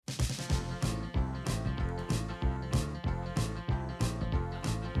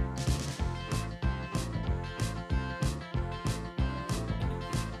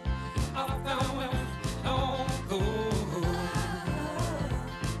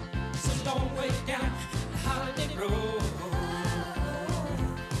down the holiday road.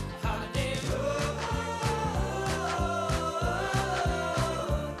 Holiday road.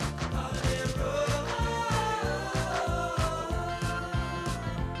 Holiday road.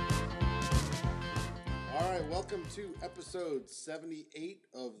 All right, welcome to episode 78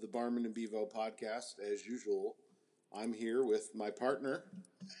 of the Barman and Bevo podcast. As usual, I'm here with my partner.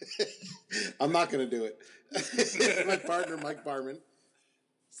 I'm not going to do it. My partner, Mike Barman.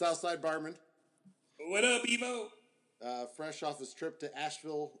 Southside Barman. What up, Evo? Fresh off his trip to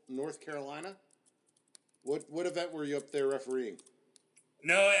Asheville, North Carolina. What event were you up there refereeing?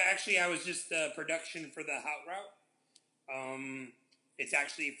 No, actually, I was just production for the hot route. It's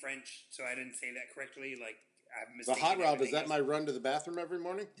actually French, so I didn't say that correctly. Like I've The hot route, is that my run to the bathroom every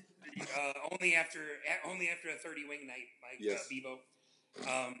morning? Only after a 30 wing night, Mike. Yes. Bevo.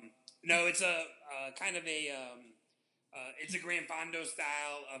 No, it's a kind of a it's a Gran Fondo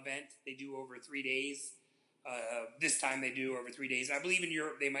style event. They do over 3 days. This time they do over 3 days. I believe in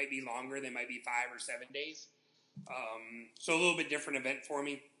Europe they might be longer. They might be 5 or 7 days. So a little bit different event for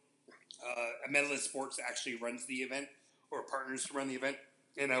me. Medalist Sports actually runs the event, or partners to run the event,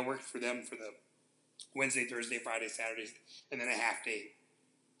 and I worked for them for the Wednesday, Thursday, Friday, Saturdays, and then a half day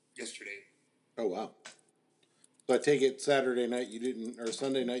yesterday. Oh, wow. So I take it Saturday night you didn't, or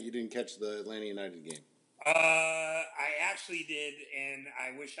Sunday night you didn't catch the Atlanta United game. I actually did, and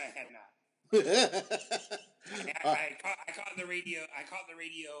I wish I had not. I caught the radio. I caught the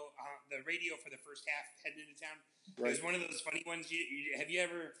radio for the first half heading into town. Right. It was one of those funny ones. Have you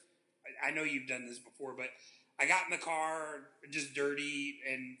ever? I know you've done this before, but I got in the car just dirty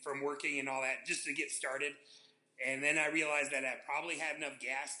and from working and all that just to get started. And then I realized that I probably had enough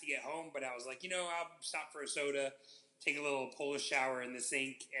gas to get home, but I was like, I'll stop for a soda, take a little Polish shower in the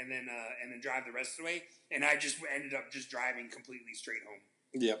sink, and then drive the rest of the way. And I just ended up just driving completely straight home.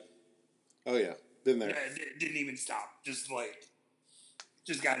 Yep. Oh, yeah. Been there. Didn't even stop. Just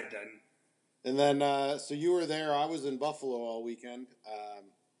got it done. And then, so you were there. I was in Buffalo all weekend,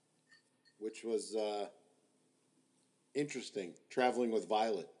 which was interesting, traveling with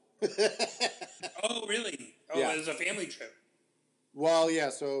Violet. Oh, really? Oh, yeah. It was a family trip. Well, yeah.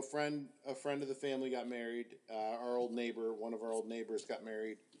 So a friend of the family got married. One of our old neighbors got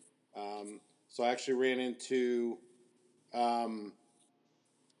married. So I actually ran into one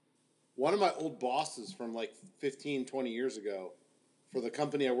of my old bosses from like 15, 20 years ago for the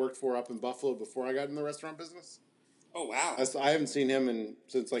company I worked for up in Buffalo before I got in the restaurant business. Oh, wow. I haven't seen him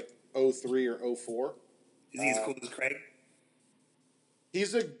since like 03 or 04. Is he as cool as Craig?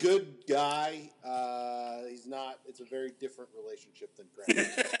 He's a good guy. He's not. It's a very different relationship than Craig.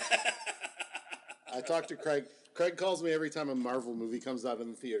 I talk to Craig. Craig calls me every time a Marvel movie comes out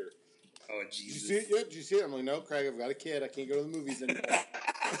in the theater. Oh, Jesus. Did you see it yet? Did you see it? I'm like, no, Craig, I've got a kid. I can't go to the movies anymore.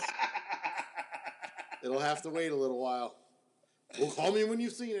 It'll have to wait a little while. Well, call me when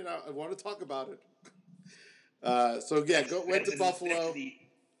you've seen it. I want to talk about it. So, yeah, went to Buffalo.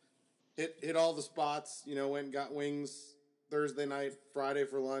 Hit all the spots. Went and got wings Thursday night, Friday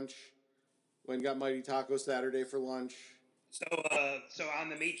for lunch. Went and got Mighty Taco Saturday for lunch. So on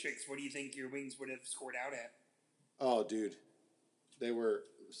the Matrix, what do you think your wings would have scored out at? Oh, dude. They were...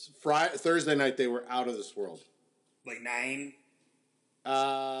 Thursday night, they were out of this world. Like 9?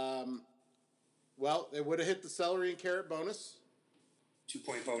 Well, they would have hit the celery and carrot bonus.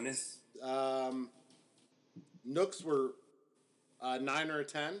 2-point bonus. Nooks were a 9 or a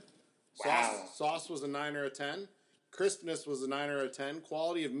 10. Wow. Sauce was a 9 or a 10. Crispness was a 9 or a 10.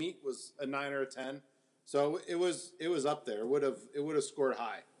 Quality of meat was a 9 or a 10. So it was up there. It would have scored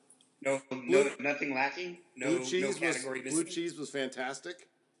high. No, nothing lacking. No category missing. Blue cheese was fantastic.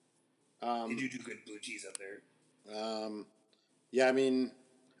 Did you do good blue cheese up there? Yeah, I mean,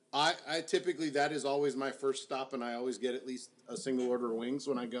 I typically, that is always my first stop, and I always get at least a single order of wings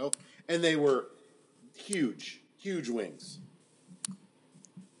when I go. And they were huge wings.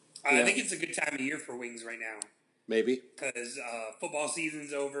 I think it's a good time of year for wings right now. Maybe. Because football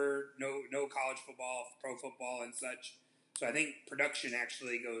season's over, no college football, pro football and such. So I think production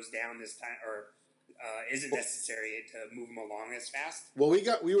actually goes down this time, or isn't necessary to move them along as fast. Well,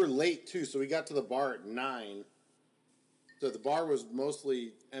 we were late too, so we got to the bar at 9. So the bar was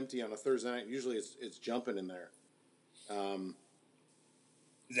mostly empty on a Thursday night. Usually it's jumping in there.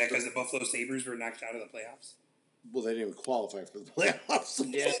 Is that because the Buffalo Sabres were knocked out of the playoffs? Well, they didn't even qualify for the playoffs.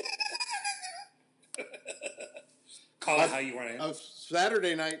 Yeah. Call it how you want to.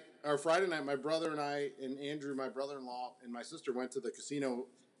 Saturday night or Friday night, my brother and I and Andrew, my brother-in-law, and my sister went to the casino.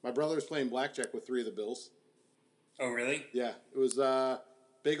 My brother was playing blackjack with 3 of the Bills. Oh, really? Yeah. It was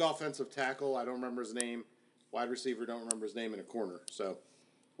big offensive tackle. I don't remember his name. Wide receiver, don't remember his name, in a corner. So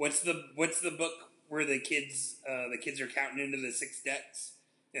What's the book where the kids are counting into the 6 decks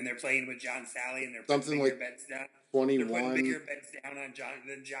and they're playing with John Sally and they're putting Something bigger like bets down. 21. They're putting bigger bets down on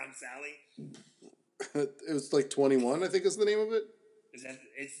John Sally. It was like 21, I think is the name of it.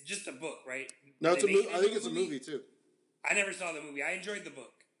 It's just a book, right? No, it's a movie. I think it's a movie too. I never saw the movie. I enjoyed the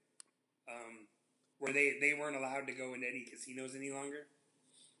book. Where they weren't allowed to go into any casinos any longer.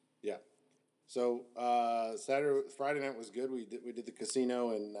 Yeah. So Friday night was good. We did the casino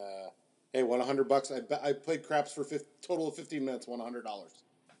and hey, won $100. I played craps for total of 15 minutes. Won $100.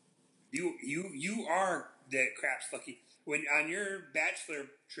 You are the craps lucky. When on your bachelor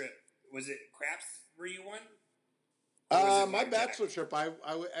trip, was it craps where you won? My bachelor trip, I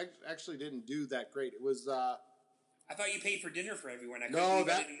actually didn't do that great. It was. I thought you paid for dinner for everyone. I couldn't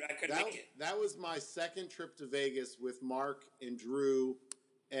make it. That was my second trip to Vegas with Mark and Drew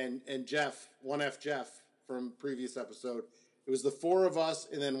and Jeff, 1F Jeff from previous episode. It was the 4 of us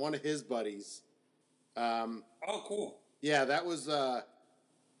and then one of his buddies. Oh, cool. Yeah, that was. I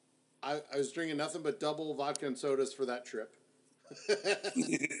was drinking nothing but double vodka and sodas for that trip.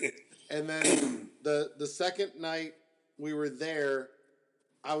 And then the second night we were there,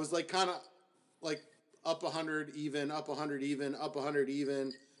 I was like kind of like up 100 even, up 100 even, up 100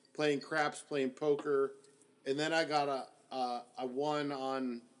 even, playing craps, playing poker, and then I got I won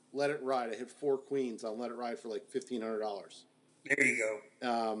on Let It Ride. I hit 4 queens on Let It Ride for like $1,500. There you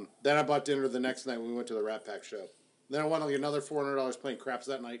go. Then I bought dinner the next night when we went to the Rat Pack show. Then I won like another $400 playing craps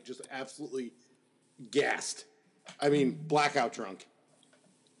that night, just absolutely gassed. I mean, blackout drunk.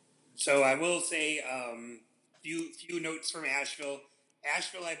 So I will say, few notes from Asheville.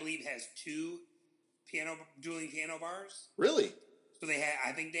 Asheville, I believe, has 2 dueling piano bars. Really? So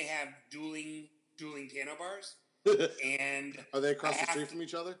I think they have dueling piano bars. And are they across the street from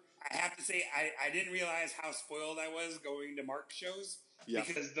each other? I have to say, I didn't realize how spoiled I was going to Mark shows. Yeah.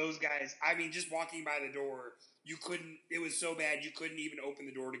 Because those guys, I mean, just walking by the door, it was so bad you couldn't even open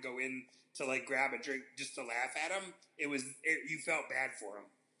the door to go in to like grab a drink just to laugh at them. You felt bad for them.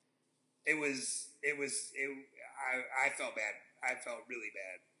 I felt bad. I felt really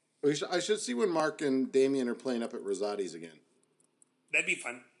bad. I should see when Mark and Damien are playing up at Rosati's again. That'd be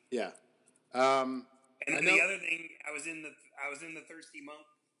fun. Yeah. And then the other thing, I was in the Thirsty Monk,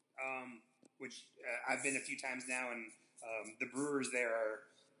 which I've been a few times now, and the brewers there are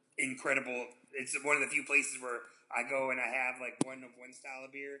incredible. It's one of the few places where I go and I have like one style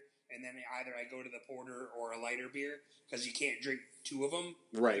of beer, and then either I go to the porter or a lighter beer because you can't drink 2 of them.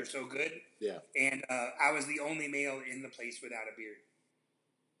 Right. They're so good. Yeah. And I was the only male in the place without a beard.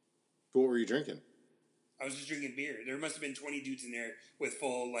 What were you drinking? I was just drinking beer. There must have been 20 dudes in there with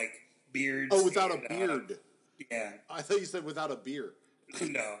full like beards. Oh, without a beard. Yeah. I thought you said without a beer.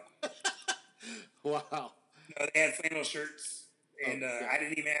 No. Wow. No, they had flannel shirts, and I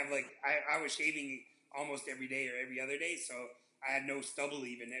didn't even have like I was shaving almost every day or every other day, so I had no stubble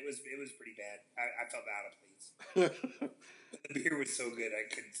even. It was pretty bad. I felt out of place. The beer was so good I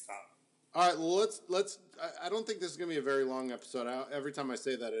couldn't stop. All right, well let's. I don't think this is gonna be a very long episode. Every time I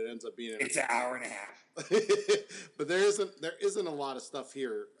say that, it ends up being it's an hour and a half. But there isn't a lot of stuff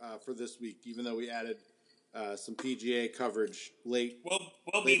here for this week, even though we added some PGA coverage late. Well,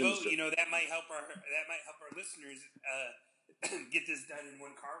 Bevo, that might help our listeners get this done in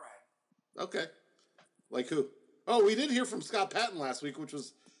one car ride. Okay, like who? Oh, we did hear from Scott Patton last week, which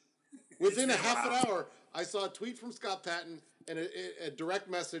was within a half an hour. I saw a tweet from Scott Patton and a direct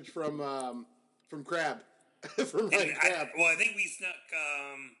message from Crab, from Ryan Crab. I think we snuck.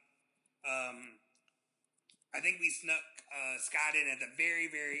 Scott in at the very,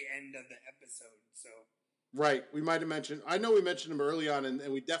 very end of the episode. So right, we might have mentioned. I know we mentioned him early on, and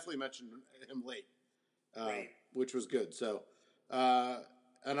we definitely mentioned him late, right, which was good. So,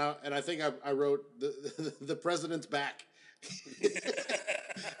 and I think I wrote the president's back.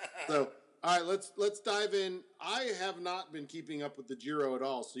 So. All right, let's dive in. I have not been keeping up with the Giro at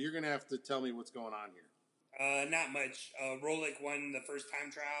all, so you're going to have to tell me what's going on here. Not much. Rolik won the first time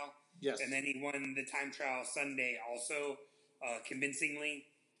trial. Yes. And then he won the time trial Sunday also, convincingly.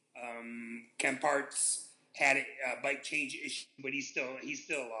 Kemparts had a bike change issue, but he still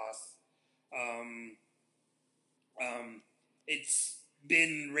lost. It's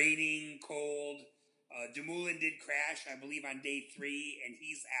been raining, cold. Dumoulin did crash, I believe, on day 3, and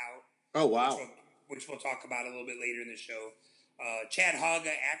he's out. Oh, wow. Which we'll talk about a little bit later in the show. Chad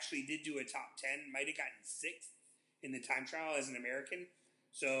Haga actually did do a top 10, might have gotten 6th in the time trial as an American.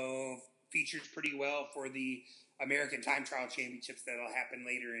 So features pretty well for the American Time Trial Championships that'll happen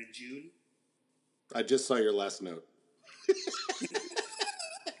later in June. I just saw your last note.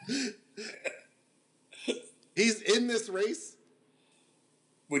 He's in this race?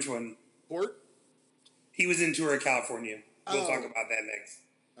 Which one? Port? He was in Tour of California. We'll Oh. talk about that next.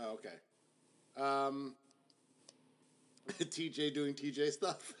 Oh, okay. TJ doing TJ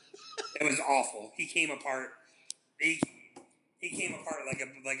stuff. It was awful. He came apart. He came apart like a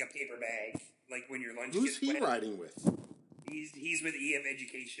paper bag, like when your lunch Who's gets he wet. riding with? He's with EF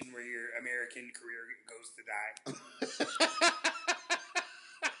Education, where your American career goes to die.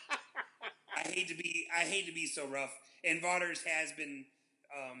 I hate to be so rough. And Vaughters has been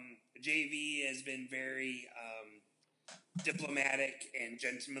JV has been very diplomatic and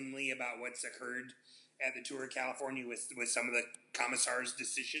gentlemanly about what's occurred at the Tour of California with some of the commissars'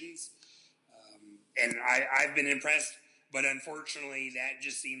 decisions. And I've been impressed, but unfortunately, that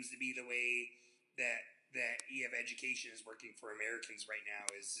just seems to be the way that EF Education is working for Americans right now.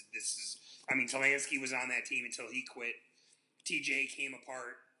 Talansky was on that team until he quit. TJ came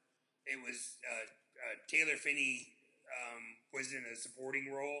apart. It was Taylor Finney was in a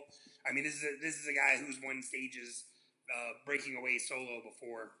supporting role. I mean, this is a guy who's won stages breaking away solo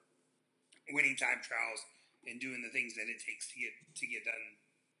before, winning time trials and doing the things that it takes to get done.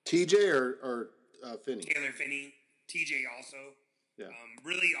 TJ or Finney? Taylor Finney, TJ also. Yeah.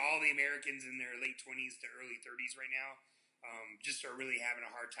 Really, all the Americans in their late 20s to early 30s right now just are really having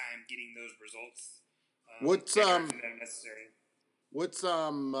a hard time getting those results. What's necessary? What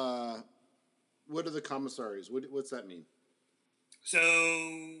are the commissaries? What's that mean? So,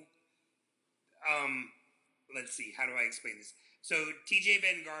 let's see. How do I explain this? So, TJ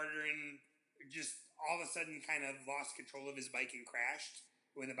Van Garderen just all of a sudden kind of lost control of his bike and crashed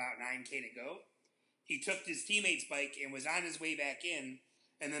with about 9K to go. He took his teammate's bike and was on his way back in,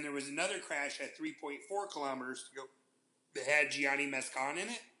 and then there was another crash at 3.4 kilometers to go that had Gianni Mescon in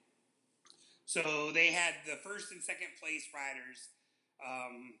it. So they had the first and second place riders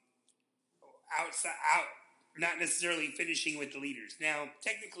out, not necessarily finishing with the leaders. Now,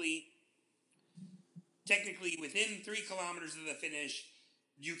 technically, within 3 kilometers of the finish,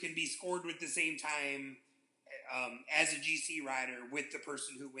 you can be scored with the same time as a GC rider with the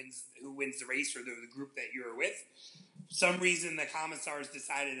person who wins the race or the group that you're with. For some reason, the commissars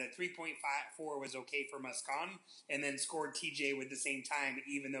decided that 3.54 was okay for Muscon, and then scored TJ with the same time,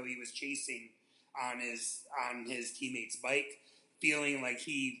 even though he was chasing on his teammate's bike, feeling like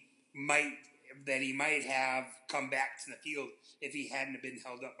he might have come back to the field if he hadn't been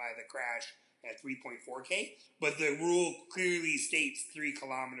held up by the crash at 3.4K. But the rule clearly states 3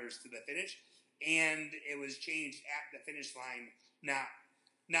 kilometers to the finish, and it was changed at the finish line, not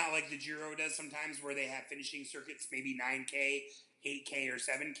like the Giro does sometimes, where they have finishing circuits, maybe 9K, 8K, or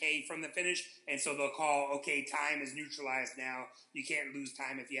 7K from the finish. And so they'll call, okay, time is neutralized now. You can't lose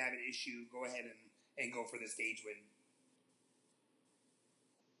time if you have an issue. Go ahead and go for the stage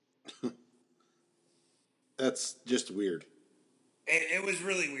win. That's just weird. It was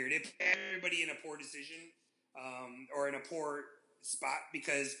really weird. It put everybody in a poor decision or in a poor spot,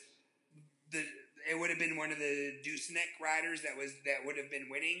 because it would have been one of the Deuceneck riders that would have been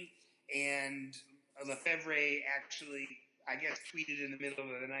winning, and Lefebvre actually, I guess, tweeted in the middle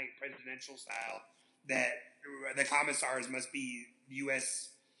of the night, presidential style, that the commissars must be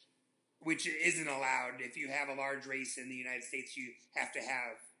U.S., which isn't allowed. If you have a large race in the United States, you have to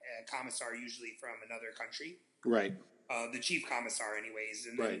have a commissar usually from another country. Right. The chief commissar, anyways,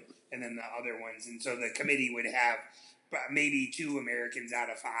 and then the other ones. And so the committee would have maybe 2 Americans out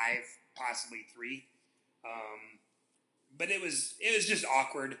of 5, possibly 3. But it was just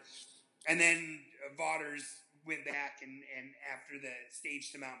awkward. And then Vaughters went back, and after the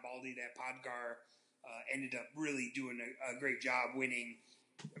stage to Mount Baldy, that Podgar ended up really doing a great job winning.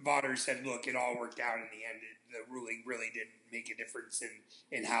 Vaughters said, look, it all worked out in the end. The ruling really didn't make a difference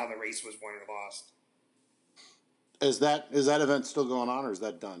in how the race was won or lost. Is that event still going on, or is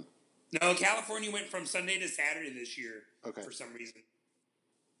that done? No, California went from Sunday to Saturday this year. Okay. For some reason.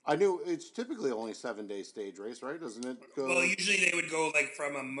 I knew it's typically only 7-day stage race, right? Doesn't it go? Well, usually they would go like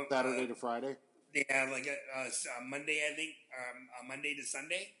from a Saturday to Friday. Yeah, like a Monday, I think, a Monday to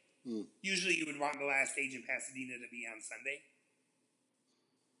Sunday. Mm. Usually, you would want the last stage in Pasadena to be on Sunday.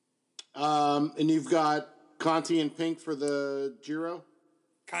 And you've got Conti and Pink for the Giro.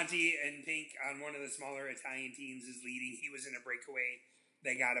 Conti and Pink on one of the smaller Italian teams is leading. He was in a breakaway.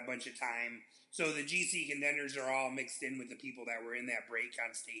 They got a bunch of time. So the GC contenders are all mixed in with the people that were in that break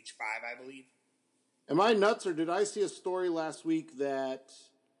on stage 5, I believe. Am I nuts, or did I see a story last week that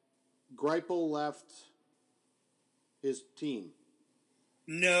Greipel left his team?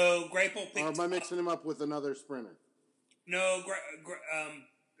 No, Greipel picked Or am I mixing him up with another sprinter? No,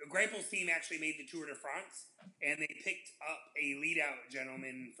 Greipel's team actually made the Tour de France, and they picked up a lead-out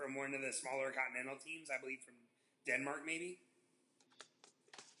gentleman from one of the smaller continental teams, I believe from Denmark, maybe.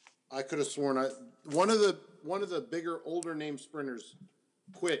 I could have sworn one of the bigger older name sprinters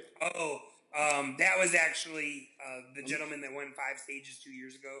quit. Oh, that was actually the gentleman that won 5 stages 2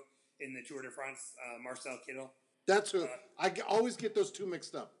 years ago in the Tour de France, Marcel Kittel. That's who. I always get those two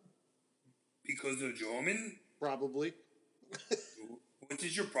mixed up. Because of German? Probably. What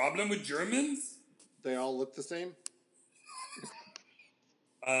is your problem with Germans? They all look the same.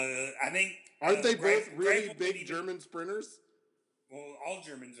 I think. Aren't they both really big German sprinters? Well, all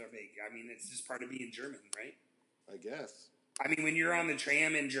Germans are big. I mean, it's just part of being German, right? I guess. I mean, when you're on the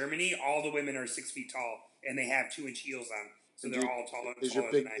tram in Germany, all the women are 6 feet tall, and they have 2-inch heels on, so they're all taller.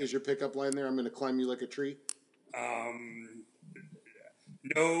 Is your pickup line there? I'm going to climb you like a tree.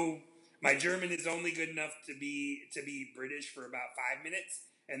 No, my German is only good enough to be British for about 5 minutes,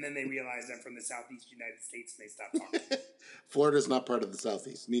 and then they realize I'm from the Southeast United States, and they stop talking. Florida's not part of the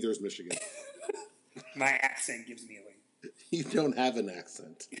Southeast. Neither is Michigan. My accent gives me away. You don't have an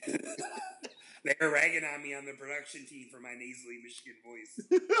accent. They were ragging on me on the production team for my nasally Michigan voice.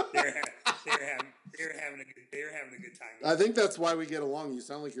 They're having a good time. I think that's why we get along. You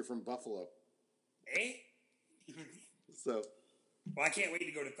sound like you're from Buffalo. Eh? So. Well, I can't wait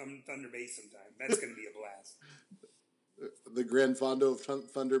to go to Thunder Bay sometime. That's going to be a blast. The Grand Fondo of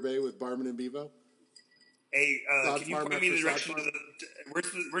Thunder Bay with Barman and Bevo. Hey, can you point me the direction to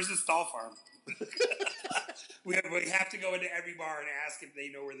where's the stall farm? We have to go into every bar and ask if they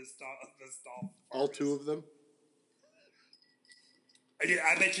know where the stall farm all two of them.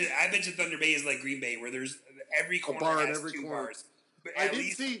 I bet you Thunder Bay is like Green Bay, where there's every corner a bar has in every two corner. bars. But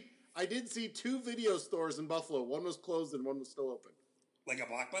I did see 2 video stores in Buffalo. One was closed and one was still open. Like a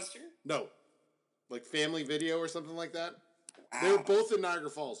Blockbuster? No, like Family Video or something like that. Wow. They were both in Niagara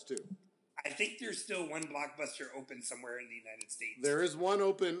Falls too. I think there's still one Blockbuster open somewhere in the United States. There is one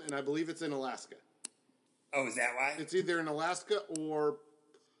open, and I believe it's in Alaska. Oh, is that why? It's either in Alaska or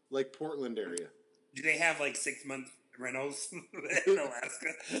like Portland area. Do they have like 6-month rentals in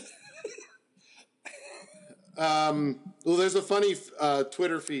Alaska? Well, there's a funny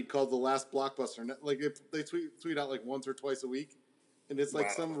Twitter feed called The Last Blockbuster. Like they tweet out like once or twice a week, and it's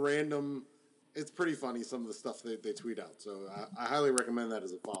like some random. It's pretty funny, some of the stuff they tweet out. So I highly recommend that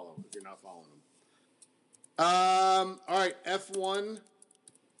as a follow if you're not following them. All right, F1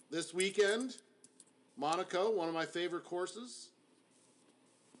 this weekend. Monaco, one of my favorite courses.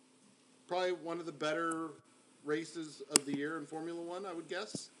 Probably one of the better races of the year in Formula One, I would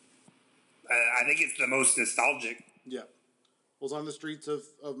guess. I think it's the most nostalgic. Yeah. Was on the streets of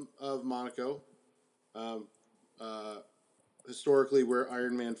Monaco. Historically, where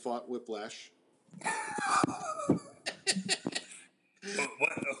Iron Man fought Whiplash.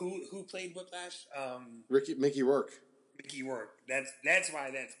 Who played Whiplash? Mickey Rourke. Mickey Rourke. That's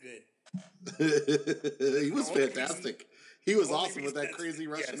why that's good. He was fantastic. He was awesome with that crazy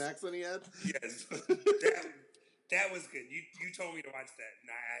Russian accent he had. Yes, that was good. You told me to watch that,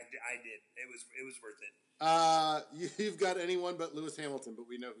 and I did. It was worth it. You've got anyone but Lewis Hamilton, but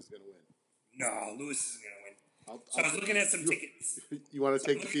we know who's going to win. No, Lewis isn't going to win. So I was looking at some tickets. You want to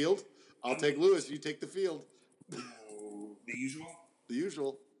take the field? I'll take Lewis. You take the field. The usual? The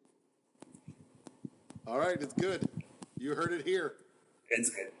usual. All right, it's good. You heard it here. It's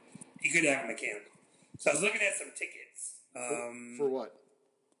good. You could have a mechanical. So I was looking at some tickets. For what?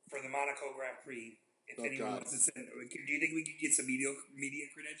 For the Monaco Grand Prix. If anyone wants to send, do you think we could get some media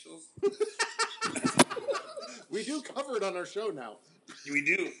credentials? We do cover it on our show now. We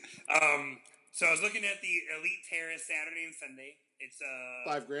do. So I was looking at the Elite Terrace Saturday and Sunday. It's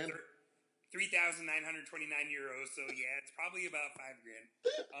 $5,000. 3,929 euros. So yeah, it's probably about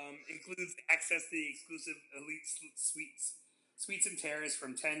 $5,000. Includes access to the exclusive Elite Suites and Terrace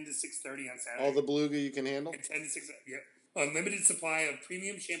from 10 to 6:30 on Saturday. All the beluga you can handle. 10 to 6. Yep. Unlimited supply of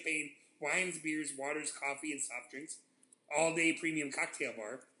premium champagne, wines, beers, waters, coffee, and soft drinks. All-day premium cocktail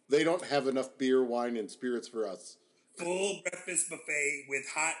bar. They don't have enough beer, wine, and spirits for us. Full breakfast buffet with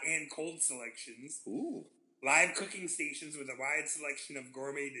hot and cold selections. Ooh. Live cooking stations with a wide selection of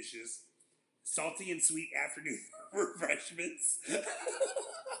gourmet dishes. Salty and sweet afternoon refreshments.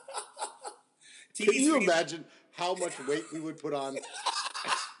 Can you imagine how much weight we would put on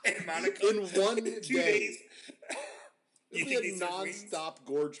in Monaco in one 2 day? days? It'd be a non-stop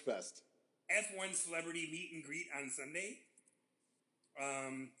gorge fest. F1 celebrity meet and greet on Sunday.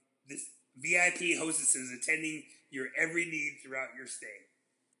 This VIP hostesses attending your every need throughout your stay.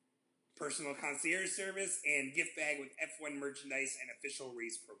 Personal concierge service and gift bag with F1 merchandise and official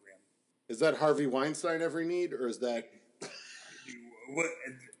race program. Is that Harvey Weinstein every need, or is that... What?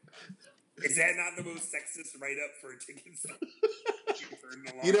 Is that not the most sexist write-up for tickets you've heard in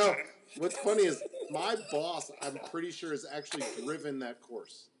a long time? What's funny is my boss, I'm pretty sure, has actually driven that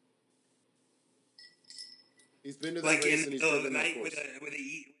course. He's been to that Like race in and the he's middle of driven the that night course. with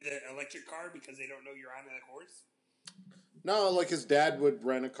an electric car because they don't know you're on that course. No, like his dad would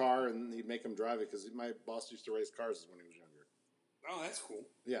rent a car and he'd make him drive it because my boss used to race cars when he was younger. Oh, that's cool.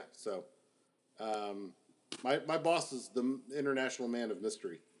 Yeah, so my boss is the international man of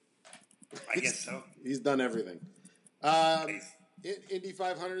mystery. I guess so. He's done everything. Nice. Indy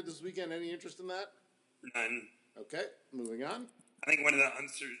 500 this weekend. Any interest in that? None. Okay, moving on. I think one of the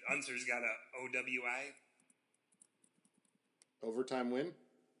unsers got a OWI. Overtime win.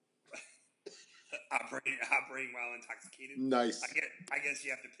 operating while intoxicated. Nice. I guess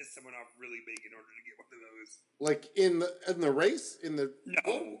you have to piss someone off really big in order to get one of those. Like in the race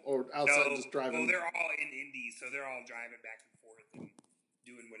No, or outside just driving. Well, they're all in Indy, so they're all driving back and forth and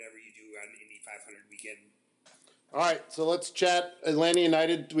doing whatever you do on Indy 500 weekend. All right, so let's chat Atlanta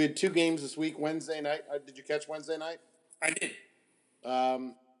United. We had 2 games this week. Wednesday night. Did you catch Wednesday night? I did.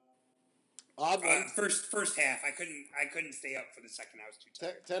 Odd one. First half, I couldn't stay up for the second. I was too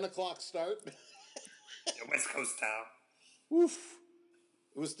tired. 10 o'clock start. West Coast style. Oof.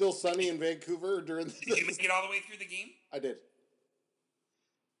 It was still sunny in Vancouver during the... Did you make it all the way through the game? I did.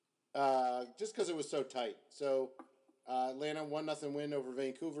 Just because it was so tight. So, Atlanta 1-0 win over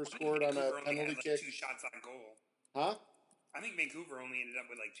Vancouver. Scored on a penalty kick. 2 shots on goal. Huh? I think Vancouver only ended up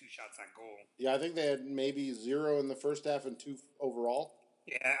with 2 shots on goal. Yeah, I think they had maybe 0 in the first half and 2 overall.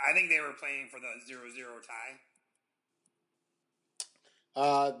 Yeah, I think they were playing for the 0-0 tie.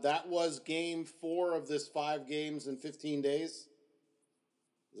 That was game 4 of this 5 games in 15 days.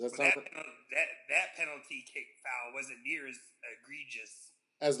 Does that sound that penalty kick foul wasn't near as egregious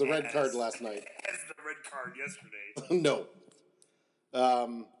as the red card last night. As the red card yesterday. No.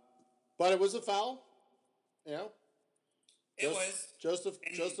 But it was a foul. You know?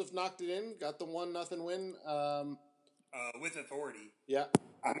 Joseph knocked it in, got the 1-0 win. With authority. Yeah.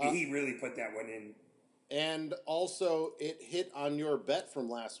 I mean, he really put that one in. And also, it hit on your bet from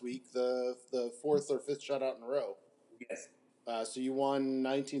last week, the 4th or 5th shutout in a row. Yes. So you won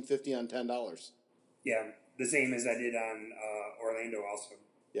 $19.50 on $10. Yeah, the same as I did on Orlando also.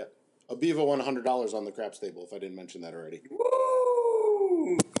 Yeah. Bevo won $100 on the craps table, if I didn't mention that already. Woo!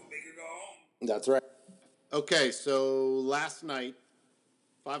 Go big or go home. That's right. Okay, so last night,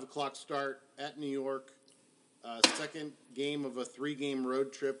 5 o'clock start at New York. Second game of a 3-game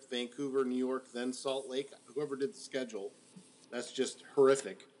road trip, Vancouver, New York, then Salt Lake. Whoever did the schedule, that's just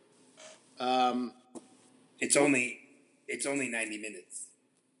horrific. It's only 90 minutes.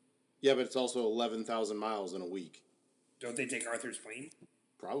 Yeah, but it's also 11,000 miles in a week. Don't they take Arthur's plane?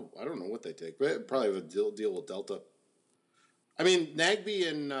 Probably. I don't know what they take, but probably have a deal with Delta. I mean, Nagby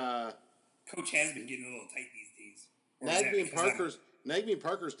and Coach has been getting a little tight these days. Nagby and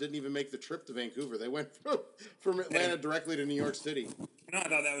Parker's didn't even make the trip to Vancouver. They went from Atlanta directly to New York City. No, I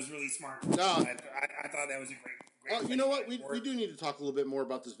thought that was really smart. No, I thought that was a great. Oh, you know what? We do need to talk a little bit more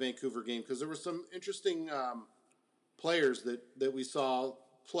about this Vancouver game because there were some interesting players that we saw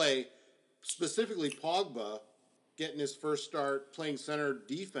play. Specifically, Pogba getting his first start playing center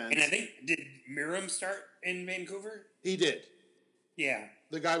defense. And I think, did Miram start in Vancouver? He did. Yeah.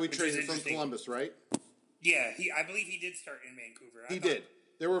 The guy we traded from Columbus, right? Yeah, I believe he did start in Vancouver. He did.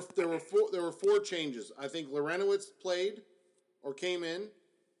 There were 4 changes. I think Lorenowitz played or came in.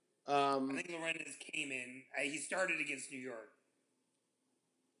 I think Lorenowitz came in. He started against New York.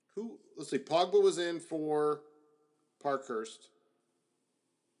 Let's see. Pogba was in for Parkhurst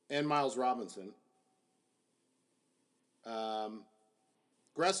and Miles Robinson.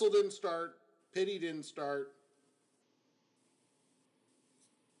 Gressel didn't start. Pitti didn't start.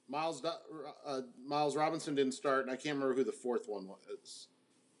 Miles Robinson didn't start, and I can't remember who the 4th one was.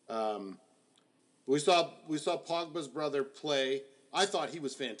 We saw Pogba's brother play. I thought he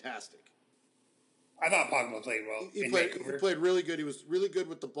was fantastic. I thought Pogba played well. He played really good. He was really good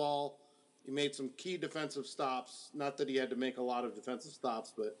with the ball. He made some key defensive stops. Not that he had to make a lot of defensive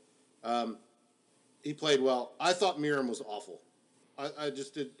stops, but he played well. I thought Miram was awful. I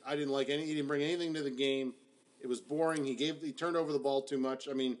didn't like any. He didn't bring anything to the game. It was boring. He turned over the ball too much.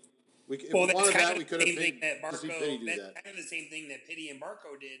 I mean, we could have paid to see Pitti do that. Kind of the same thing that Pitti and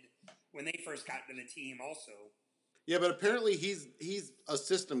Barco did when they first got to the team also. Yeah, but apparently he's a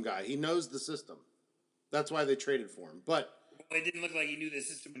system guy. He knows the system. That's why they traded for him. But it didn't look like he knew the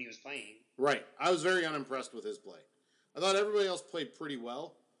system when he was playing. Right. I was very unimpressed with his play. I thought everybody else played pretty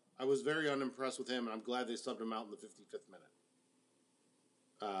well. I was very unimpressed with him, and I'm glad they subbed him out in the 55th minute.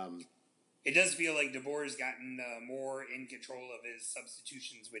 It does feel like DeBoer's gotten more in control of his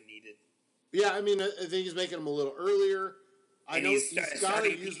substitutions when needed. Yeah, I mean, I think he's making them a little earlier.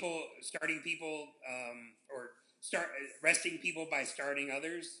 Resting people by starting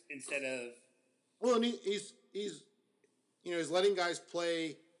others instead of Well, and he's he's letting guys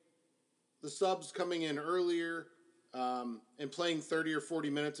play the subs coming in earlier and playing 30 or 40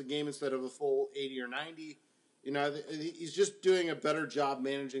 minutes a game instead of a full 80 or 90. He's just doing a better job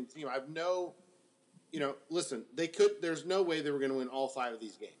managing the team. I've no, listen, there's no way they were going to win all 5 of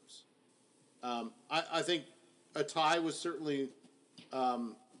these games. I think a tie was certainly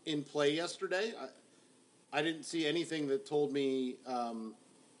in play yesterday. I didn't see anything that told me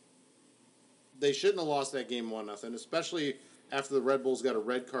they shouldn't have lost that game 1-0, especially after the Red Bulls got a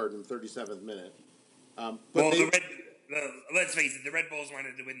red card in the 37th minute. Let's face it, the Red Bulls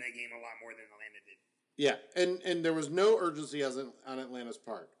wanted to win that game a lot more than Atlanta did. Yeah, and there was no urgency on Atlanta's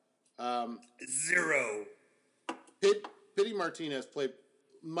part. Zero. Pity Martinez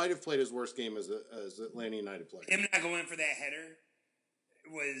might have played his worst game as Atlanta United player. Him not going for that header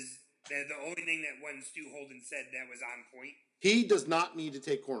was the only thing that one Stu Holden said that was on point. He does not need to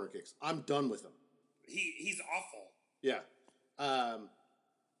take corner kicks. I'm done with him. He's awful. Yeah.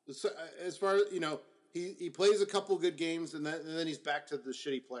 So as far as, he plays a couple good games and then he's back to the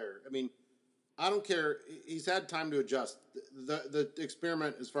shitty player. I mean, I don't care. He's had time to adjust. The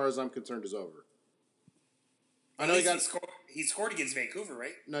experiment, as far as I'm concerned, is over. I know he scored against Vancouver,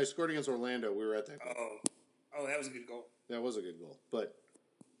 right? No, he scored against Orlando. We were at that goal. Oh, that was a good goal. That was a good goal. But,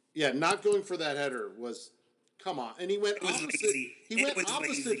 yeah, not going for that header was, come on. And he went opposite. Lazy. He went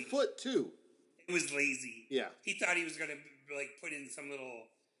opposite lazy. Foot, too. It was lazy. Yeah. He thought he was going to, put in some little,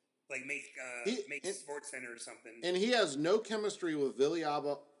 make Sports Center or something. And he has no chemistry with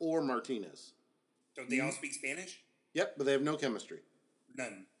Villalba or Martinez. Don't they all speak Spanish? Yep, but they have no chemistry.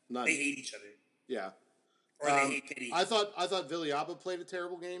 None. None. They hate each other. Yeah. Or they hate Pity. I thought Villalba played a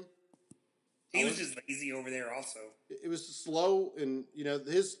terrible game. He was just lazy over there also. It was slow, and,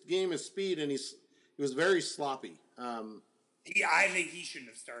 his game is speed, and he was very sloppy. I think he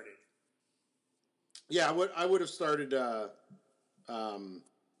shouldn't have started. Yeah, I would have started the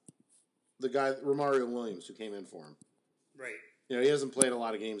guy, Romario Williams, who came in for him. Right. He hasn't played a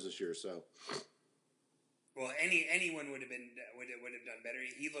lot of games this year, so. Well, anyone would have done better.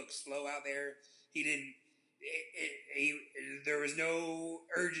 He looked slow out there. He didn't. There was no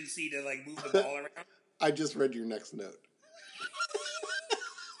urgency to move the ball around. I just read your next note.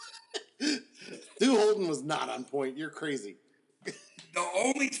 Stu Holden was not on point. You're crazy. The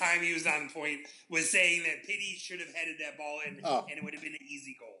only time he was on point was saying that Pity should have headed that ball in, and it would have been an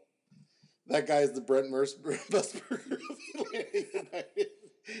easy goal. That guy is the Brent Musburger of Atlanta United.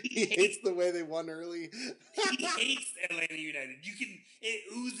 He hates the way they won early. He hates Atlanta United. It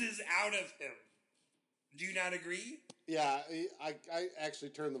oozes out of him. Do you not agree? Yeah, I actually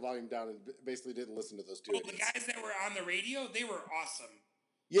turned the volume down and basically didn't listen to those two. The guys that were on the radio, they were awesome.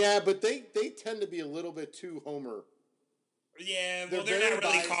 Yeah, but they tend to be a little bit too homer. Yeah, well, they're not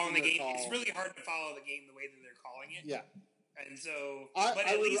really calling the game. It's really hard to follow the game the way that they're calling it. Yeah. And so,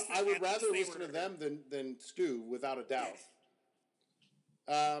 I would rather listen to them than Stu, without a doubt.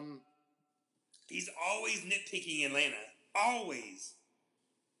 Yes. He's always nitpicking Atlanta. Always.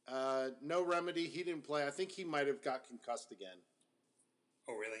 No remedy. He didn't play. I think he might have got concussed again.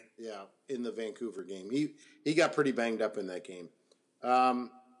 Oh, really? Yeah, in the Vancouver game. He got pretty banged up in that game.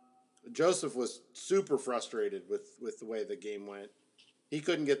 Joseph was super frustrated with the way the game went. He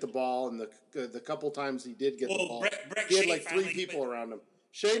couldn't get the ball, and the couple times he did get the ball, he had 3 people around him.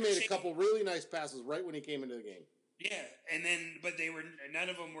 Shea made a couple really nice passes right when he came into the game. Yeah, and then but none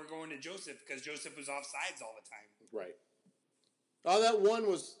of them were going to Joseph because Joseph was offsides all the time. Right. Oh, that one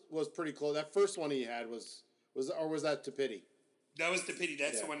was pretty close. That first one he had was that to Pity? That was to Pity.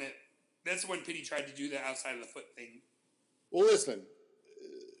 That's the one that's when Pity tried to do the outside of the foot thing. Well, listen,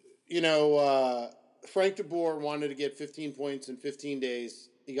 Frank de Boer wanted to get 15 points in 15 days.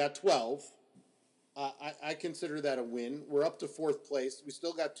 He got 12. I consider that a win. We're up to 4th place. We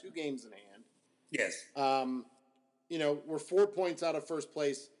still got 2 games in hand. Yes. We're 4 points out of first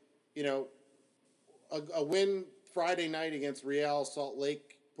place. A win Friday night against Real Salt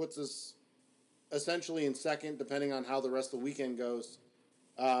Lake puts us essentially in second, depending on how the rest of the weekend goes.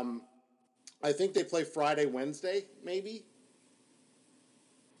 I think they play Friday, Wednesday, maybe.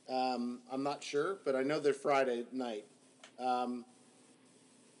 I'm not sure, but I know they're Friday night.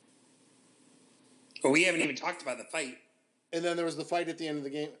 Well, we haven't even talked about the fight. And then there was the fight at the end of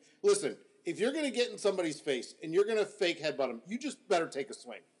the game. Listen, if you're going to get in somebody's face and you're going to fake headbutt them, you just better take a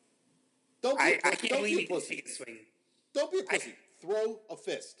swing. Don't be a pussy. Take a swing. Don't be a pussy. Throw a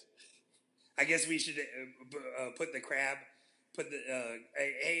fist. I guess we should put the crab.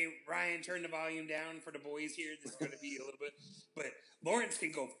 Hey, Ryan, turn the volume down for the boys here. This is going to be a little bit. But Lawrence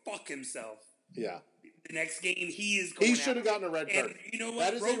can go fuck himself. Yeah. The next game, he is going He should have gotten a red card. And you know what?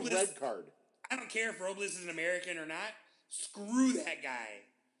 That is a red card. I don't care if Robles is an American or not. Screw that guy.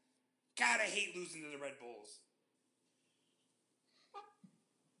 God, I hate losing to the Red Bulls.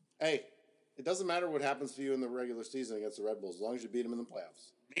 Hey, it doesn't matter what happens to you in the regular season against the Red Bulls, as long as you beat them in the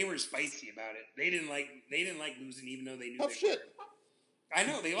playoffs. They were spicy about it. They didn't like losing, even though they knew Tough they shit. were. I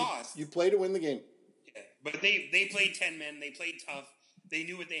know they lost. You play to win the game. Yeah, but they played 10 men. They played tough. They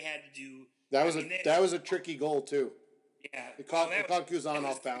knew what they had to do. That was a tricky goal too. Yeah, It caught Guzan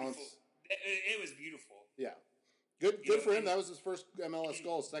off balance. It was beautiful. Yeah, good for him. That was his first MLS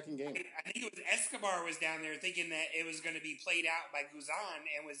goal, second game. I think it was Escobar was down there thinking that it was going to be played out by Guzan, and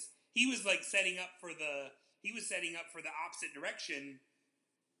he was like setting up for the opposite direction,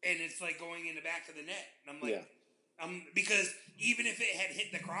 and it's like going in the back of the net. And I'm like, because even if it had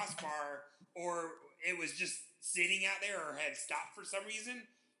hit the crossbar or it was just sitting out there or had stopped for some reason,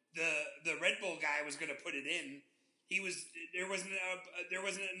 the Red Bull guy was going to put it in. There wasn't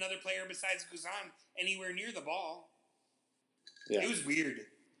another player besides Guzan anywhere near the ball. Yeah. It was weird.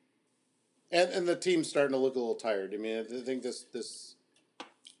 And the team's starting to look a little tired. I mean, I think this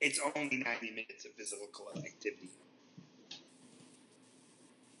it's only 90 minutes of physical activity.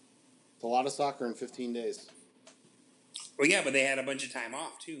 It's a lot of soccer in 15 days. Well, yeah, but they had a bunch of time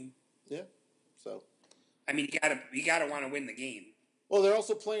off too. Yeah. So, I mean, you gotta want to win the game. Well, they're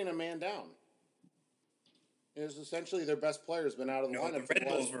also playing a man down. It's essentially their best player has been out of the lineup. The Red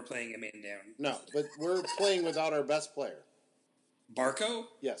Bulls were playing a man down. No, but we're playing without our best player. Barco?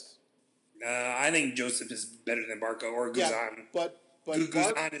 Yes. I think Joseph is better than Barco or Guzan. Yeah, but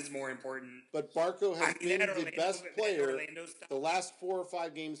Guzan is more important. But Barco has been the best player the last 4 or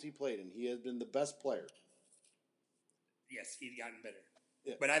 5 games he played in. He has been the best player. Yes, he's gotten better.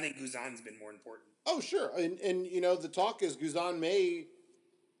 Yeah. But I think Guzan's been more important. Oh, sure. And the talk is Guzan may,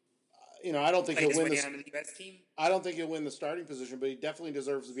 I don't think he'll win the U.S. team. I don't think he'll win the starting position, but he definitely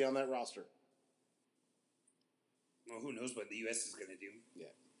deserves to be on that roster. Well, who knows what the U.S. is going to do.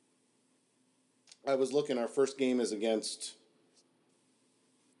 Yeah. I was looking, our first game is against...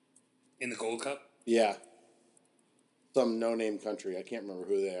 In the Gold Cup? Yeah. Some no-name country. I can't remember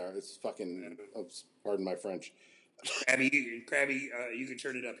who they are. It's fucking... pardon my French. Krabby, you can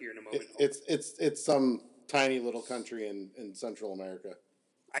turn it up here in a moment. It's some tiny little country in Central America.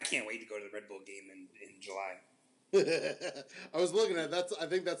 I can't wait to go to the Red Bull game in July. I was looking at that. I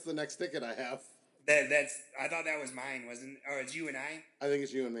think that's the next ticket I have. I thought that was mine, wasn't it? Oh, it's you and I? I think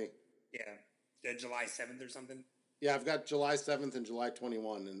it's you and me. Yeah. July 7th or something? Yeah, I've got July 7th and July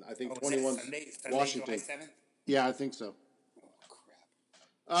 21, and I think 21 Sunday, July Washington. 7th? Yeah, I think so. Oh,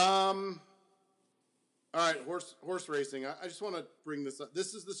 crap. All right, horse racing. I just want to bring this up.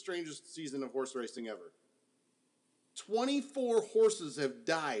 This is the strangest season of horse racing ever. 24 horses have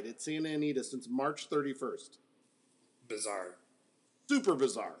died at Santa Anita since March 31st. Bizarre. Super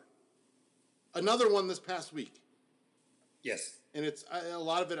bizarre. Another one this past week. Yes. And it's a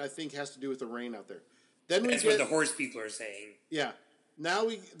lot of it, I think, has to do with the rain out there. That's what the horse people are saying. Yeah. Now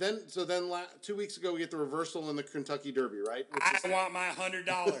 2 weeks ago we get the reversal in the Kentucky Derby, right? I want my $100.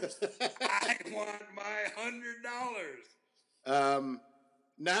 I want my $100.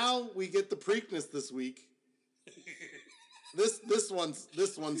 Now we get the Preakness this week. This one's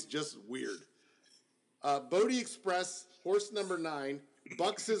just weird. Bodie Express, horse number 9,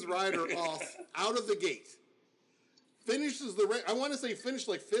 bucks his rider off out of the gate. Finishes the race. I want to say finished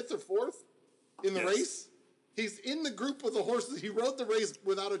like 5th or 4th in the race. He's in the group with the horses. He rode the race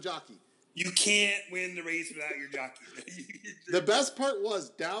without a jockey. You can't win the race without your jockey. The best part was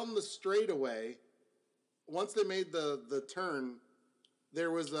down the straightaway, once they made the turn,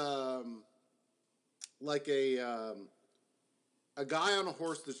 there was a guy on a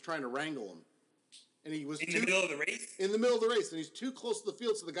horse that's trying to wrangle him. And he was in the middle of the race? In the middle of the race. And he's too close to the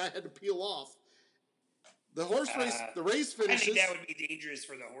field, so the guy had to peel off. The race finishes. I think that would be dangerous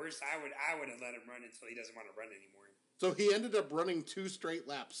for the horse. I would have let him run until he doesn't want to run anymore. So he ended up running 2 straight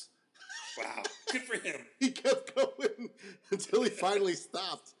laps. Wow. Good for him. He kept going until he finally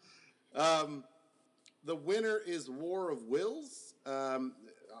stopped. The winner is War of Wills. I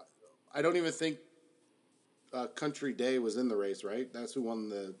don't even think Country Day was in the race, right? That's who won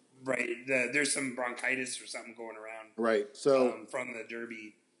the... Right. There's some bronchitis or something going around. Right. So from the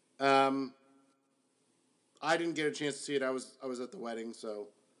Derby. I didn't get a chance to see it. I was at the wedding, so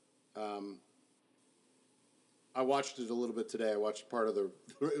I watched it a little bit today. I watched part of it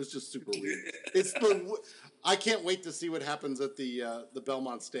was just super weird. I can't wait to see what happens at the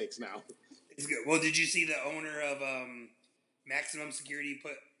Belmont Stakes now. It's good. Well, did you see the owner of Maximum Security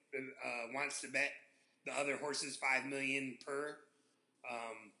wants to bet the other horses $5 million per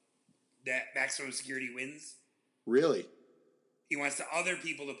that Maximum Security wins? Really? He wants the other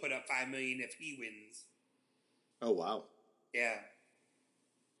people to put up $5 million if he wins. Oh wow. Yeah.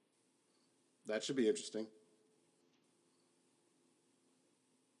 That should be interesting.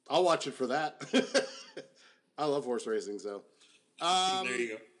 I'll watch it for that. I love horse racing, so. There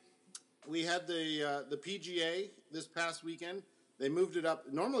you go. We had the PGA this past weekend. They moved it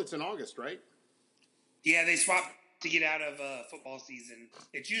up. Normally it's in August, right? Yeah, they swapped to get out of football season.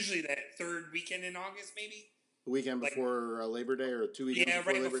 It's usually that third weekend in August, maybe. The weekend before Labor Day, or 2 weekends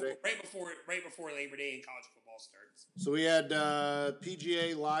before Labor Day? Right before Labor Day and college football starts. So we had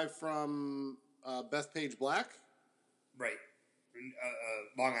PGA live from Bethpage Black. Right.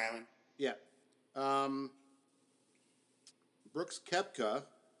 Long Island. Yeah. Brooks Koepka,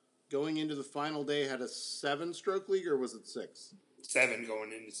 going into the final day, had a 7-stroke league, or was it 6? 7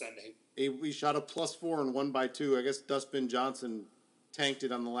 going into Sunday. We shot a +4 and won by 2. I guess Dustin Johnson tanked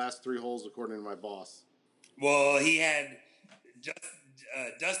it on the last 3 holes, according to my boss. Well, he had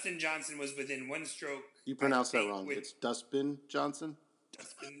Dustin Johnson was within 1 stroke. You pronounced that wrong. It's Dustin Johnson?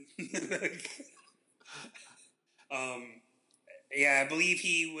 Dustin. Yeah, I believe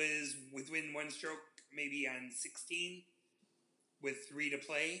he was within 1 stroke, maybe on 16, with 3 to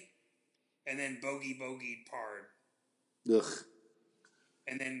play, and then bogeyed parred. Ugh.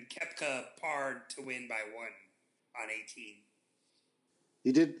 And then Koepka parred to win by 1 on 18.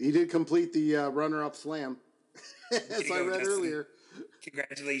 He did complete the runner-up slam, as I read earlier.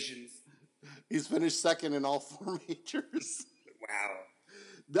 Congratulations. He's finished second in all 4 majors.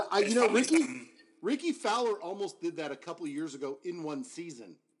 Wow. Ricky Fowler almost did that a couple of years ago in 1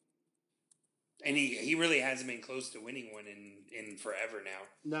 season. And he really hasn't been close to winning one in forever now.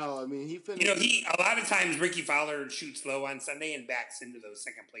 No, I mean, he finished... a lot of times Ricky Fowler shoots low on Sunday and backs into those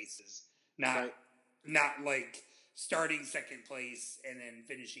second places. Not like starting second place and then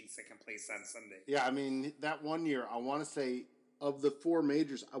finishing second place on Sunday. Yeah, I mean, that 1 year, I want to say, of the 4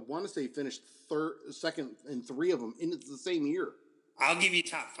 majors, I want to say he finished second in 3 of them in the same year. I'll give you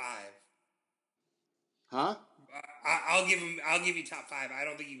top 5. Huh? I'll give you top 5. I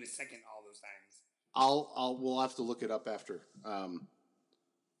don't think he was second all those times. We'll have to look it up after.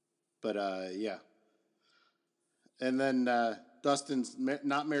 Yeah. And then Dustin's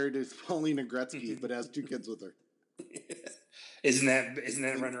not married to Paulina Gretzky, but has 2 kids with her. Isn't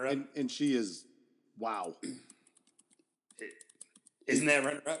that runner up? And she is, wow. Isn't that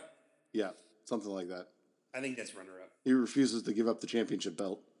runner up? Yeah, something like that. I think that's runner up. He refuses to give up the championship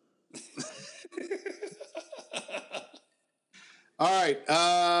belt. All right.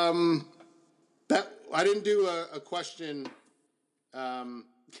 I didn't do a question.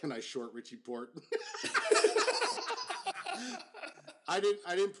 Can I short Richie Port? I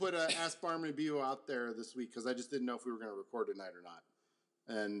didn't put a Ask Barman and Bevo out there this week because I just didn't know if we were going to record tonight or not.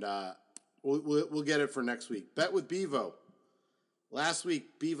 And we'll get it for next week. Bet with Bevo. Last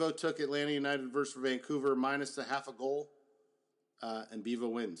week, Bevo took Atlanta United versus Vancouver minus a half a goal. And Bevo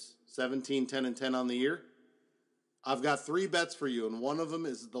wins. 17, 10, and 10 on the year. I've got 3 bets for you, and one of them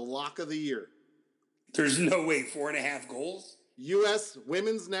is the lock of the year. There's no way 4.5 goals? U.S.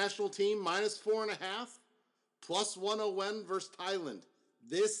 women's national team minus 4.5, plus 101 versus Thailand.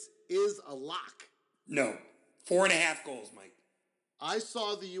 This is a lock. No. 4.5 goals, Mike. I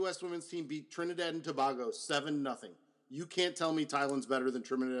saw the U.S. women's team beat Trinidad and Tobago 7-0. You can't tell me Thailand's better than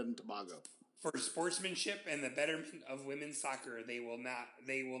Trinidad and Tobago. For sportsmanship and the betterment of women's soccer, they will not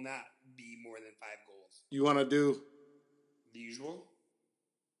be more than 5 goals. You want to do the usual?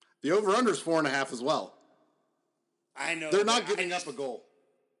 The over-under is 4.5 as well. I know. They're not giving up a goal.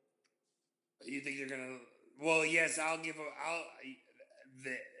 You think they're going to... Well, yes, I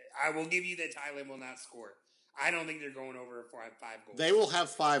will give you that Thailand will not score. I don't think they're going over 5 goals. They will have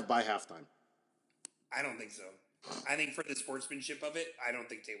 5 by halftime. I don't think so. I think for the sportsmanship of it, I don't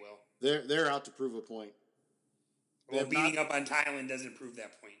think they will. They're out to prove a point. Well, beating up on Thailand doesn't prove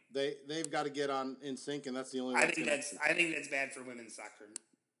that point. They've got to get in sync, and that's the only way. I think that's bad for women's soccer.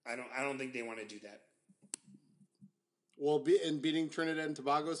 I don't think they want to do that. Well, beating Trinidad and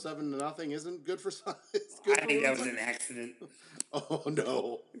Tobago 7-0 isn't good for some. I think that was an accident. Oh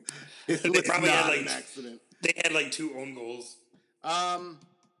no! They probably had an accident. They had 2 own goals.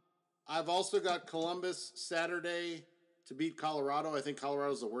 I've also got Columbus Saturday to beat Colorado. I think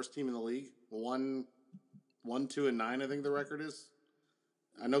Colorado's the worst team in the league. 1, 2, and 9. I think the record is.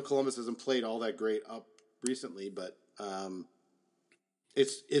 I know Columbus hasn't played all that great up recently, but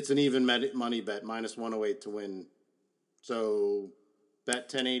it's an even money bet, minus 108 to win. So bet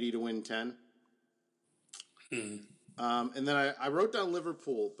 1080 to win 10. And then I wrote down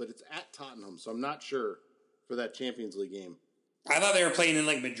Liverpool, but it's at Tottenham, so I'm not sure for that Champions League game. I thought they were playing in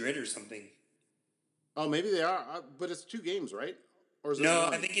Madrid or something. Oh, maybe they are, but it's 2 games, right? Or is it No,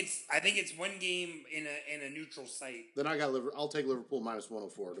 one? I think it's one game in a neutral site. Then I'll take Liverpool minus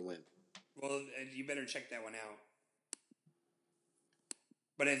 104 to win. Well, you better check that one out.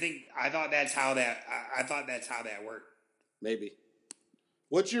 But I thought that's how that worked. Maybe.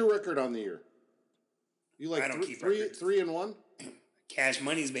 What's your record on the year? You like I don't keep three records. 3-1? Cash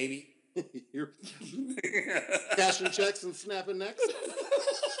monies, baby. You're cashing checks and snapping necks.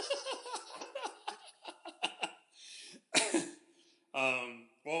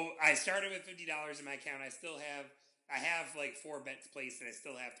 Well, I started with $50 in my account. I have like 4 bets placed, and I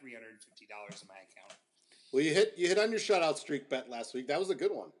still have $350 in my account. Well, you hit on your shutout streak bet last week. That was a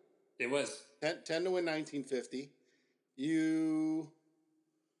good one. It was 10 to win 1950.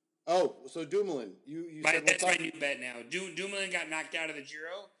 So Dumoulin, you said that's my new bet now. Dumoulin got knocked out of the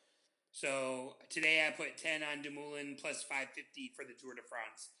Giro, so today I put 10 on Dumoulin plus 550 for the Tour de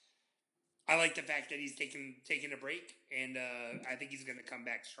France. I like the fact that he's taking a break, and I think he's going to come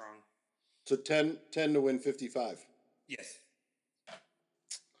back strong. So 10 to win 55. Yes.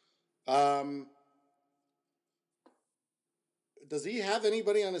 Does he have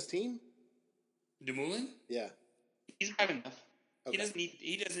anybody on his team? Dumoulin? Yeah. He's got enough. Okay.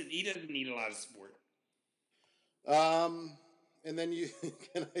 He doesn't need a lot of support. And then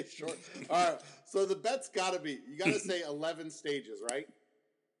can I short? All right. So the bet's got to be, you got to say 11 stages, right?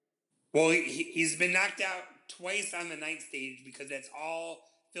 Well, he's been knocked out twice on the 9th stage because that's all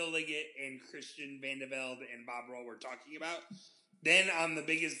Phil Liggett and Christian Van de Velde and Bob Roll were talking about. Then on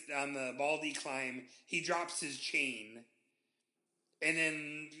the Baldy climb, he drops his chain and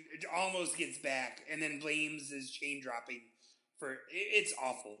then almost gets back and then blames his chain dropping for it's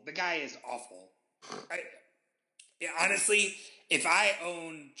awful. The guy is awful. Honestly, if I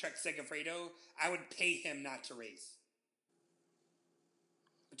own Trek Segafredo, I would pay him not to race.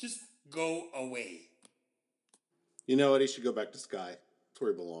 Just go away. You know what? He should go back to Sky. That's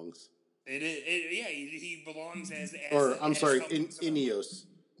where he belongs. He belongs as Ineos.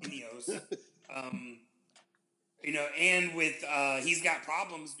 Ineos. And with he's got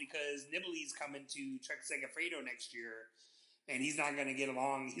problems because Nibali's coming to Trek Segafredo next year, and he's not going to get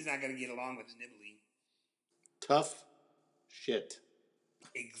along. He's not going to get along with Nibali. Tough shit.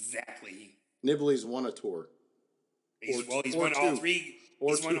 Exactly. Nibali's won a tour. He's won all 3.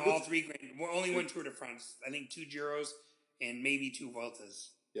 He's won all 3. Only 1 Tour de France. I think 2 Giros and maybe 2 Vueltas.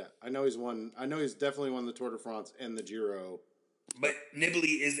 Yeah, I know he's won. I know he's definitely won the Tour de France and the Giro. But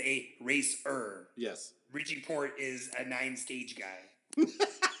Nibali is a racer. Yes. Richie Port is a 9-stage guy.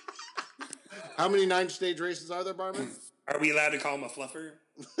 How many 9-stage races are there, Barman? Are we allowed to call him a fluffer?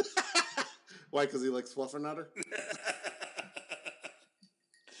 Why? Because he likes Fluffernutter?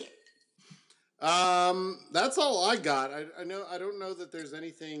 That's all I got. I don't know that there's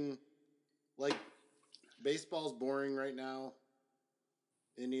anything like baseball's boring right now.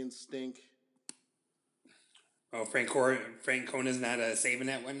 Indians stink. Oh, Frank Kona's not saving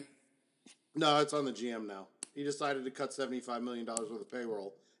that one? No, it's on the GM now. He decided to cut $75 million worth of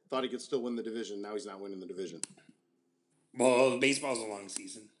payroll. Thought he could still win the division. Now he's not winning the division. Well, baseball's a long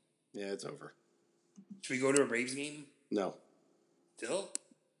season. Yeah, it's over. Should we go to a Braves game? No. Still?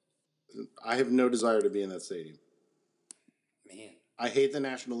 I have no desire to be in that stadium. Man. I hate the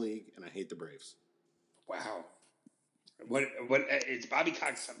National League, and I hate the Braves. Wow. What? It's Bobby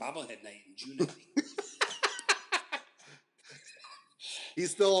Cox's bobblehead night in June, I think.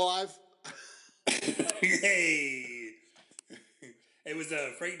 He's still alive? Hey! It was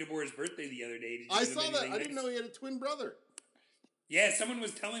Frank DeBoer's birthday the other day. I saw that. I didn't know he had a twin brother. Yeah, someone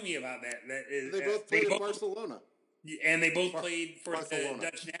was telling me about that. They both played in Barcelona. And they both played for Barcelona. the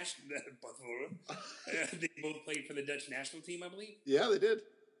Dutch national. They both played for the Dutch national team, I believe. Yeah, they did.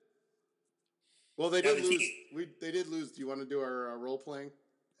 Well, they did lose. They did lose. Do you want to do our role playing?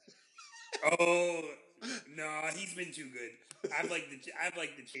 Oh no, he's been too good. I've liked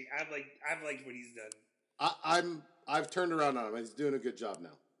what he's done. I've turned around on him. He's doing a good job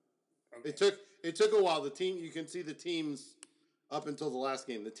now. Okay. It took a while. The team, you can see the teams up until the last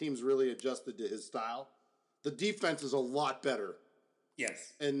game. The team's really adjusted to his style. The defense is a lot better.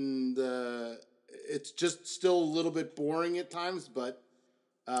 Yes. And it's just still a little bit boring at times, but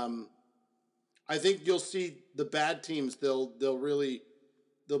I think you'll see the bad teams. They'll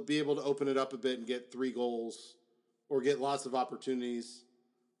be able to open it up a bit and get 3 goals or get lots of opportunities.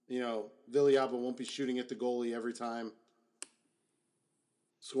 You know, Villalba won't be shooting at the goalie every time,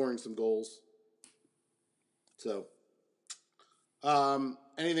 scoring some goals. So,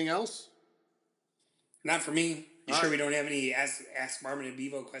 anything else? Not for me. You sure we don't have any Ask Barman and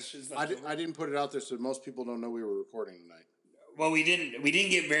Bevo questions left over? I didn't put it out there, so most people don't know we were recording tonight. Well, we didn't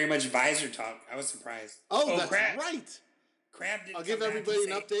get very much visor talk. I was surprised. Oh, that's Crab. right. Crab didn't I'll give come back everybody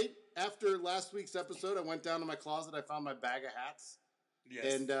and an say- update. After last week's episode, I went down to my closet. I found my bag of hats.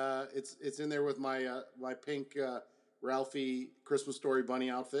 Yes. And it's in there with my my pink Ralphie Christmas Story bunny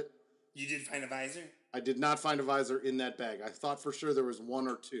outfit. You did find a visor? I did not find a visor in that bag. I thought for sure there was one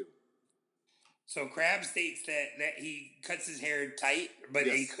or two. So Crab states that he cuts his hair tight, but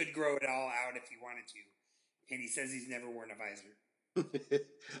Yes. he could grow it all out if he wanted to. And he says he's never worn a visor.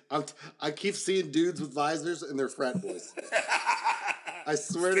 I keep seeing dudes with visors and they're frat boys. I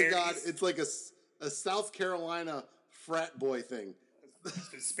swear to God, it's like a South Carolina frat boy thing.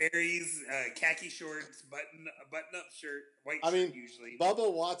 Sperry's, khaki shorts, button-up shirt, white shirt usually.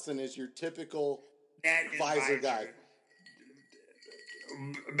 Bubba Watson is your typical That is visor guy.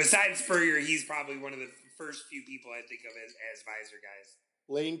 Besides Spurrier, he's probably one of the first few people I think of as visor guys.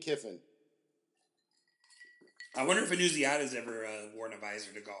 Lane Kiffin. I wonder if Annunziata's ever worn a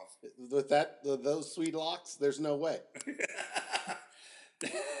visor to golf. With those sweet locks, there's no way.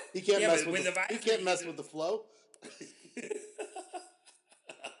 He can't mess with the, he can't mess with the flow.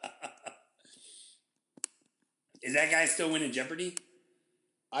 Is that guy still winning Jeopardy?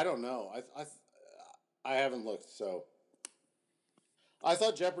 I don't know. I haven't looked, so I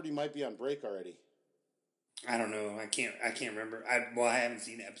thought Jeopardy might be on break already. I don't know. I can't remember. I haven't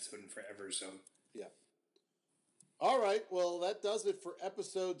seen the episode in forever, so yeah. All right. Well, that does it for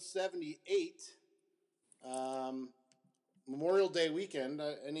episode 78. Memorial Day weekend.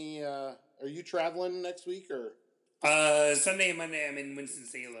 Are you traveling next week or? Sunday and Monday I'm in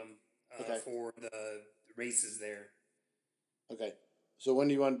Winston-Salem for the races there. Okay. So when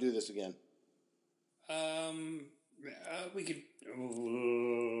do you want to do this again? We could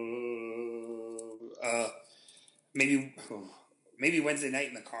maybe Wednesday night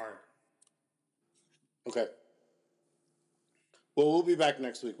in the car. Okay. Well, we'll be back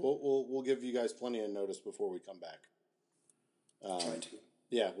next week. We'll give you guys plenty of notice before we come back. Try to.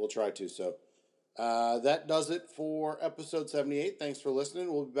 Yeah, we'll try to. So that does it for episode 78. Thanks for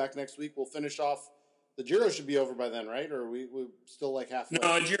listening. We'll be back next week. We'll finish off. The Giro should be over by then, right? Or we still like halfway?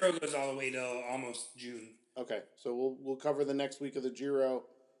 No, Giro goes all the way till almost June. Okay, so we'll cover the next week of the Giro.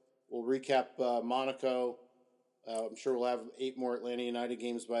 We'll recap Monaco. I'm sure we'll have 8 more Atlanta United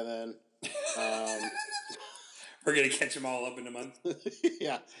games by then. We're gonna catch them all up in a month.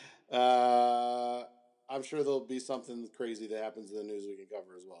 Yeah, I'm sure there'll be something crazy that happens in the news we can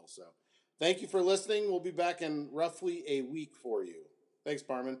cover as well. So, thank you for listening. We'll be back in roughly a week for you. Thanks,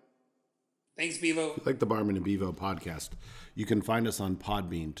 Barman. Thanks, Bevo. If you like the Barman and Bevo podcast, you can find us on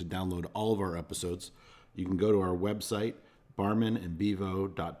Podbean to download all of our episodes. You can go to our website,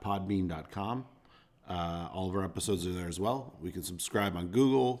 barmanandbevo.podbean.com. All of our episodes are there as well. We can subscribe on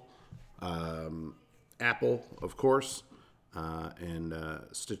Google, Apple, of course, and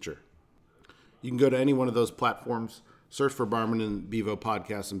Stitcher. You can go to any one of those platforms, search for Barman and Bevo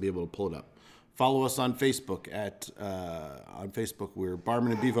podcast, and be able to pull it up. Follow us on Facebook we're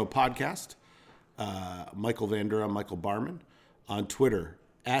Barman and Bevo podcast. Michael Vandera, Michael Barman. On Twitter,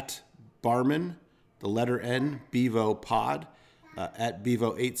 at Barman, the letter N, Bevo Pod, at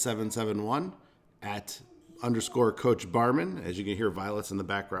Bevo8771, at _ Coach Barman. As you can hear Violet's in the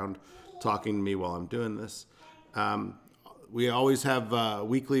background talking to me while I'm doing this. We always have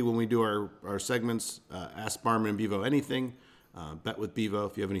weekly when we do our segments, Ask Barman and Bevo anything, Bet with Bevo.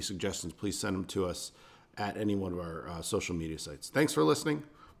 If you have any suggestions, please send them to us at any one of our social media sites. Thanks for listening.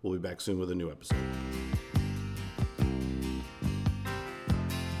 We'll be back soon with a new episode.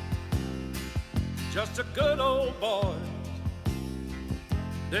 Just a good old boy,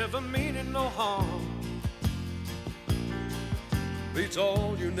 never meaning no harm. Beats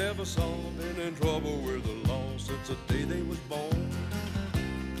all you never saw, been in trouble with the law since the day they was born.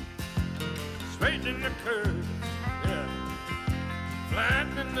 Straightening the curves, yeah,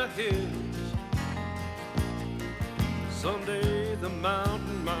 flattening the hills. Someday the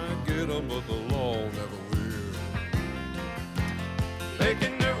mountain might get 'em, but the law never will.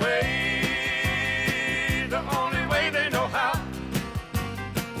 Making their way the only way they know how.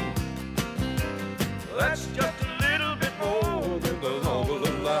 That's just a little bit more than the law will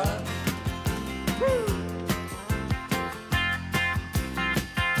allow. Woo!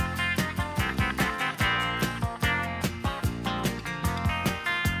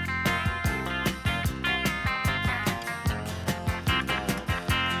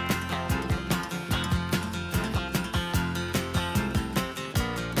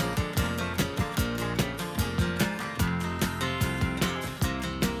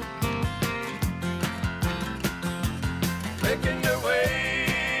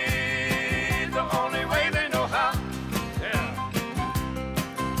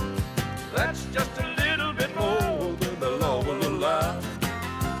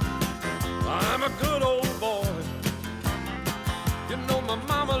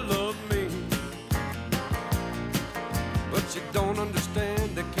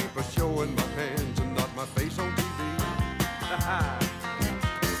 my face on